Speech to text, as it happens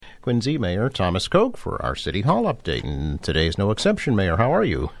Quincy Mayor Thomas Koch for our City Hall update. And today's no exception, Mayor. How are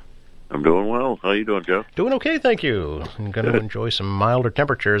you? I'm doing well. How are you doing, Joe? Doing okay, thank you. I'm going to enjoy some milder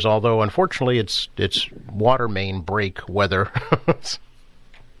temperatures, although unfortunately it's water main break weather.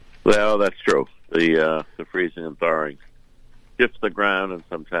 Well, that's true. The freezing and thawing hits the ground and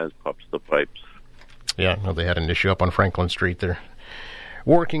sometimes pops the pipes. Yeah, well, they had an issue up on Franklin Street they're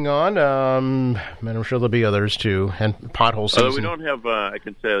working on, and I'm sure there'll be others too, and pothole season. We don't have, I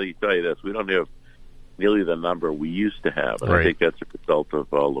can tell you this, we don't have nearly the number we used to have, and right. I think that's a result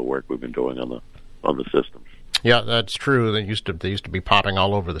of all the work we've been doing on the systems. Yeah, that's true. They used to be popping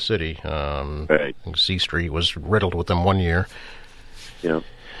all over the city. Right. C Street was riddled with them one year. Yeah.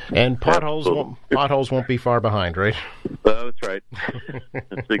 And potholes won't be far behind, right? That's right.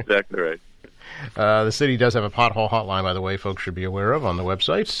 That's exactly right. The city does have a pothole hotline, by the way, folks should be aware of on the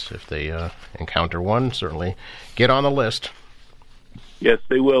websites. If they encounter one, certainly get on the list. Yes,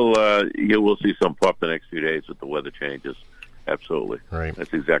 they will. You will see some pop the next few days with the weather changes. Absolutely. Right.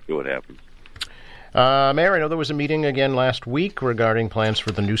 That's exactly what happens. Mayor, I know there was a meeting again last week regarding plans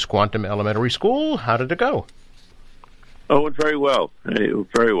for the new Squantum Elementary School. How did it go? Oh, it went very well. It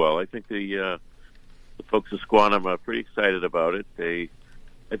went very well. I think the folks at Squantum are pretty excited about it.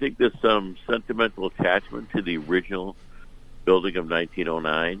 I think there's some sentimental attachment to the original building of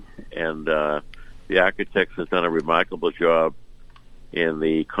 1909, and the architects have done a remarkable job in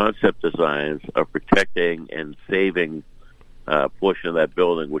the concept designs of protecting and saving a portion of that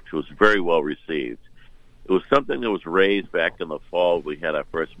building, which was very well received. It was something that was raised back in the fall. We had our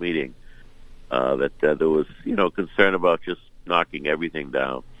first meeting that there was, concern about just knocking everything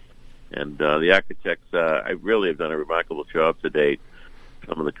down. And the architects, I really have done a remarkable job to date,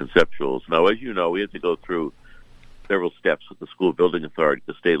 some of the conceptuals. Now, as you know, we have to go through several steps with the school building authority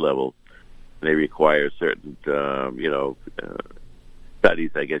at the state level. And they require certain,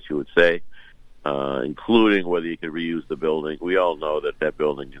 studies, I guess you would say, including whether you can reuse the building. We all know that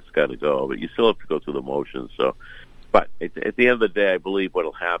building has got to go, but you still have to go through the motions. So, but at the end of the day, I believe what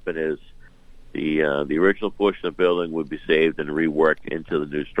will happen is the original portion of the building would be saved and reworked into the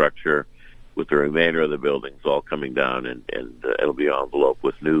new structure, with the remainder of the buildings all coming down, and it'll be enveloped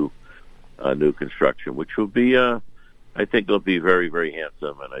with new construction, which will be, I think, it'll be very, very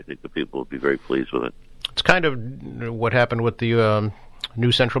handsome, and I think the people will be very pleased with it. It's kind of what happened with the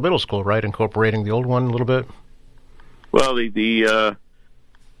new Central Middle School, right? Incorporating the old one a little bit. Well, the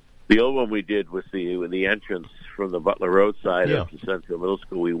old one we did was the entrance from the Butler Road side of the Central Middle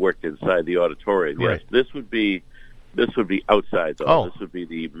School. We worked inside the auditorium. Right. Yes, this would be outside, though. Oh. This would be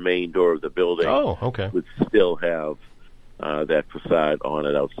the main door of the building. Oh, okay. Would still have that facade on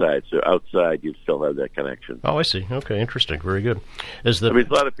it outside. So outside, you'd still have that connection. Oh, I see. Okay, interesting. Very good. There's a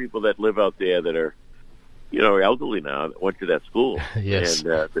lot of people that live out there that are, elderly now that went to that school. Yes.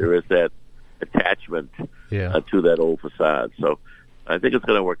 And there is that attachment to that old facade. So I think it's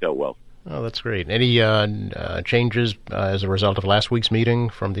going to work out well. Oh, that's great. Any changes as a result of last week's meeting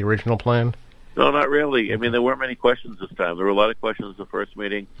from the original plan? No, not really. I mean, there weren't many questions this time. There were a lot of questions the first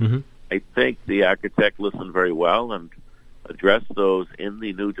meeting. Mm-hmm. I think the architect listened very well and addressed those in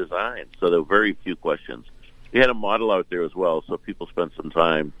the new design. So there were very few questions. We had a model out there as well, so people spent some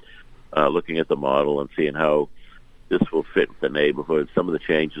time looking at the model and seeing how this will fit with the neighborhood. Some of the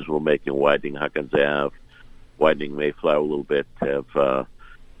changes we'll make in widening Huckins Ave, widening Mayflower a little bit, have,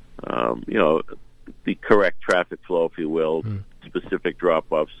 the correct traffic flow, if you will, specific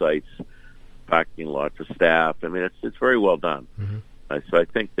drop-off sites, parking lot for staff. I mean, it's very well done. Mm-hmm. So I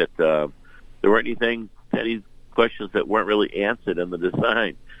think that there weren't any questions that weren't really answered in the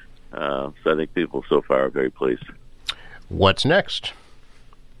design. So I think people so far are very pleased. What's next?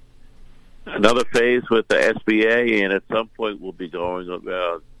 Another phase with the SBA, and at some point we'll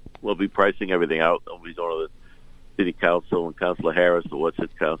be pricing everything out. We'll be going to the City Council, and Councilor Harris, the Ward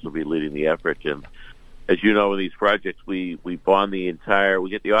City Council, will be leading the effort. And as you know, in these projects, we bond we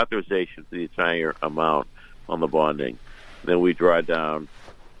get the authorization for the entire amount on the bonding. Then we draw down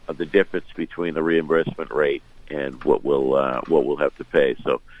the difference between the reimbursement rate and what we'll have to pay.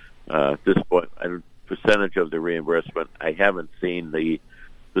 So at this point, a percentage of the reimbursement, I haven't seen the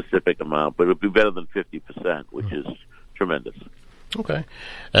specific amount, but it'll be better than 50%, which is tremendous. Okay.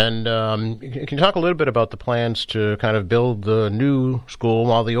 And can you talk a little bit about the plans to kind of build the new school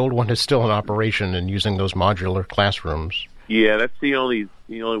while the old one is still in operation and using those modular classrooms? Yeah, that's the only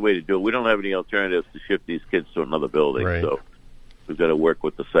way to do it. We don't have any alternatives to shift these kids to another building, right. So we've got to work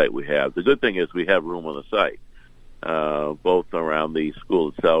with the site we have. The good thing is we have room on the site, both around the school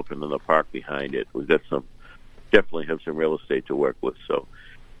itself and in the park behind it. We've got definitely have some real estate to work with. So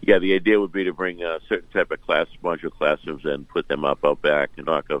yeah, the idea would be to bring a certain type of modular classrooms in, put them up out back, and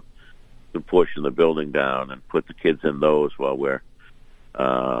knock a good portion of the building down, and put the kids in those while we're,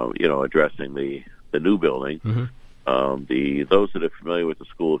 addressing the new building. Mm-hmm. Those that are familiar with the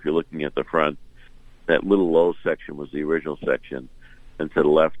school, if you're looking at the front, that little low section was the original section, and to the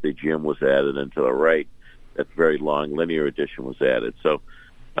left the gym was added, and to the right that very long linear addition was added. So,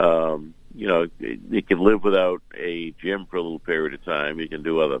 you can live without a gym for a little period of time. You can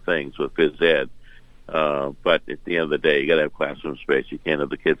do other things with phys ed, but at the end of the day, you got to have classroom space. You can't have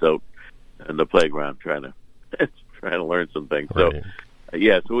the kids out in the playground trying to learn some things. Right.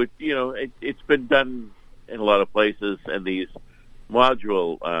 So it's been done in a lot of places, and these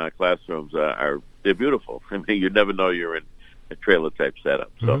module classrooms they're beautiful. I mean, you never know you're in a trailer type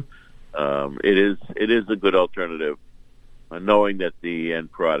setup. So it is a good alternative, knowing that the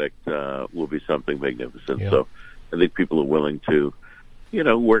end product will be something magnificent. Yeah. So I think people are willing to,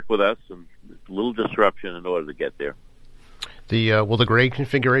 work with us, and a little disruption in order to get there. Will the grade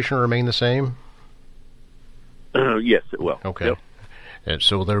configuration remain the same? Yes, it will. Okay. Yep. And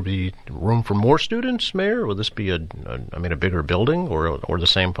so will there be room for more students, Mayor? Will this be a bigger building or the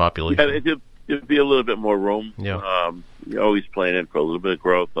same population? Yeah, it'd be a little bit more room. Yeah. You're always planning for a little bit of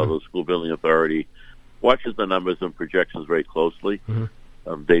growth. Although the school building authority watches the numbers and projections very closely.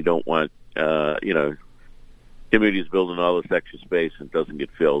 Mm-hmm. They don't want communities building all this extra space and it doesn't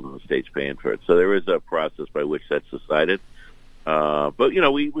get filled, and the state's paying for it. So there is a process by which that's decided. But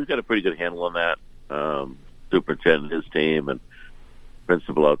we've got a pretty good handle on that. Superintendent, his team, and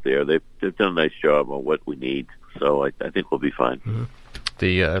principal out there, they've done a nice job on what we need. So I think we'll be fine. Mm-hmm.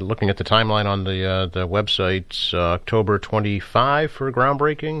 Looking at the timeline on the website, October 25 for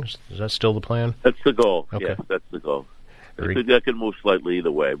groundbreaking. Is that still the plan? That's the goal. Okay. Yes, that's the goal. That could move slightly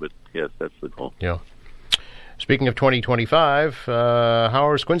either way, but yes, that's the goal. Yeah. Speaking of 2025, how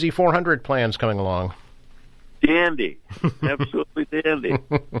are Quincy 400 plans coming along? Dandy. Absolutely dandy.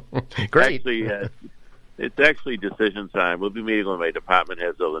 Great. It's actually decision time. We'll be meeting with my department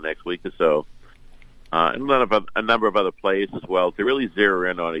heads over the next week or so, and a number of other plays as well, to really zero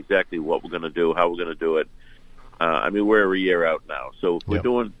in on exactly what we're going to do, how we're going to do it. We're a year out now, so if we're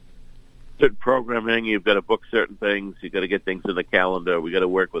doing certain programming, you've got to book certain things, you've got to get things in the calendar, we've got to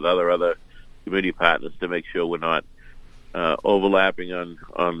work with other community partners to make sure we're not overlapping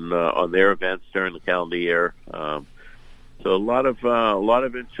on their events during the calendar year. So a lot of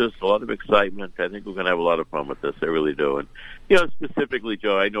interest, a lot of excitement. I think we're going to have a lot of fun with this. I really do. And specifically,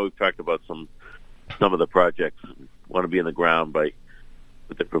 Joe, I know we've talked about some of the projects. Want to be in the ground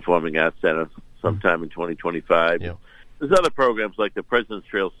with the Performing Arts Center sometime in 2025. Yeah. There's other programs like the President's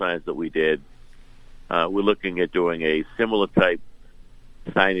Trail signs that we did. We're looking at doing a similar type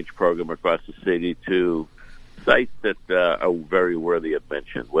signage program across the city to sites that are very worthy of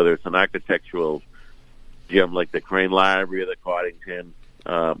mention, whether it's an architectural gym like the Crane Library or the Coddington,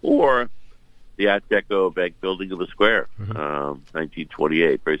 or the Art Deco bank building of the Square,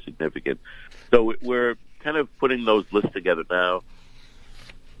 1928, very significant. So we're kind of putting those lists together now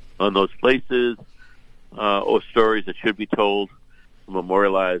on those places or stories that should be told,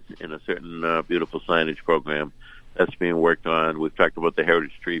 memorialized in a certain beautiful signage program that's being worked on. We've talked about the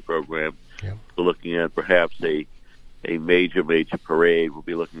Heritage Tree program. Yeah. We're looking at perhaps a major parade. We'll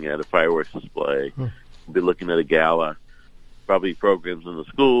be looking at a fireworks display. We'll be looking at a gala, probably programs in the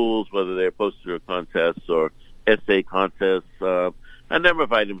schools, whether they're poster contests or essay contests, a number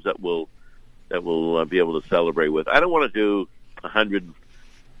of items that we'll be able to celebrate with. I don't want to do 100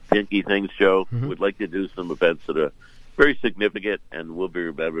 dinky things, Joe. We'd like to do some events that are very significant and will be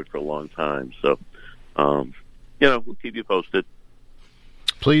remembered for a long time. So, we'll keep you posted.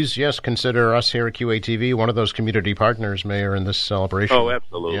 Please, yes, consider us here at QATV one of those community partners, Mayor, in this celebration. Oh,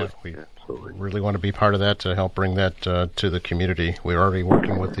 absolutely. Yeah, we really want to be part of that to help bring that to the community. We're already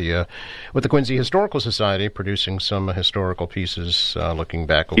working with the Quincy Historical Society, producing some historical pieces looking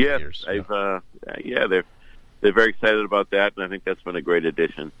back over the years. They're very excited about that, and I think that's been a great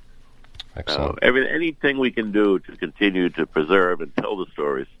addition. Excellent. Anything we can do to continue to preserve and tell the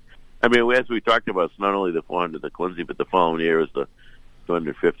stories. I mean, as we talked about, it's not only the 400th of Quincy, but the following year is the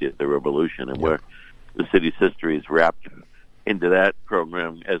 250th, the Revolution, and where the city's history is wrapped into that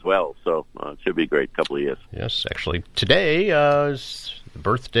program as well. So it should be a great couple of years. Yes, actually, today is the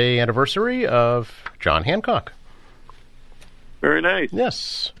birthday anniversary of John Hancock. Very nice.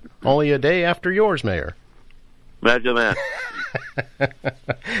 Yes, only a day after yours, Mayor. Imagine that.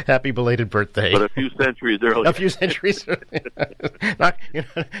 Happy belated birthday. But a few centuries early. A few centuries.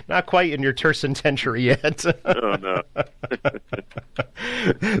 Not quite in your tercentenary yet. Oh, no.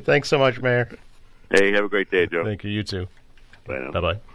 Thanks so much, Mayor. Hey, have a great day, Joe. Thank you. You too. Bye now. Bye-bye.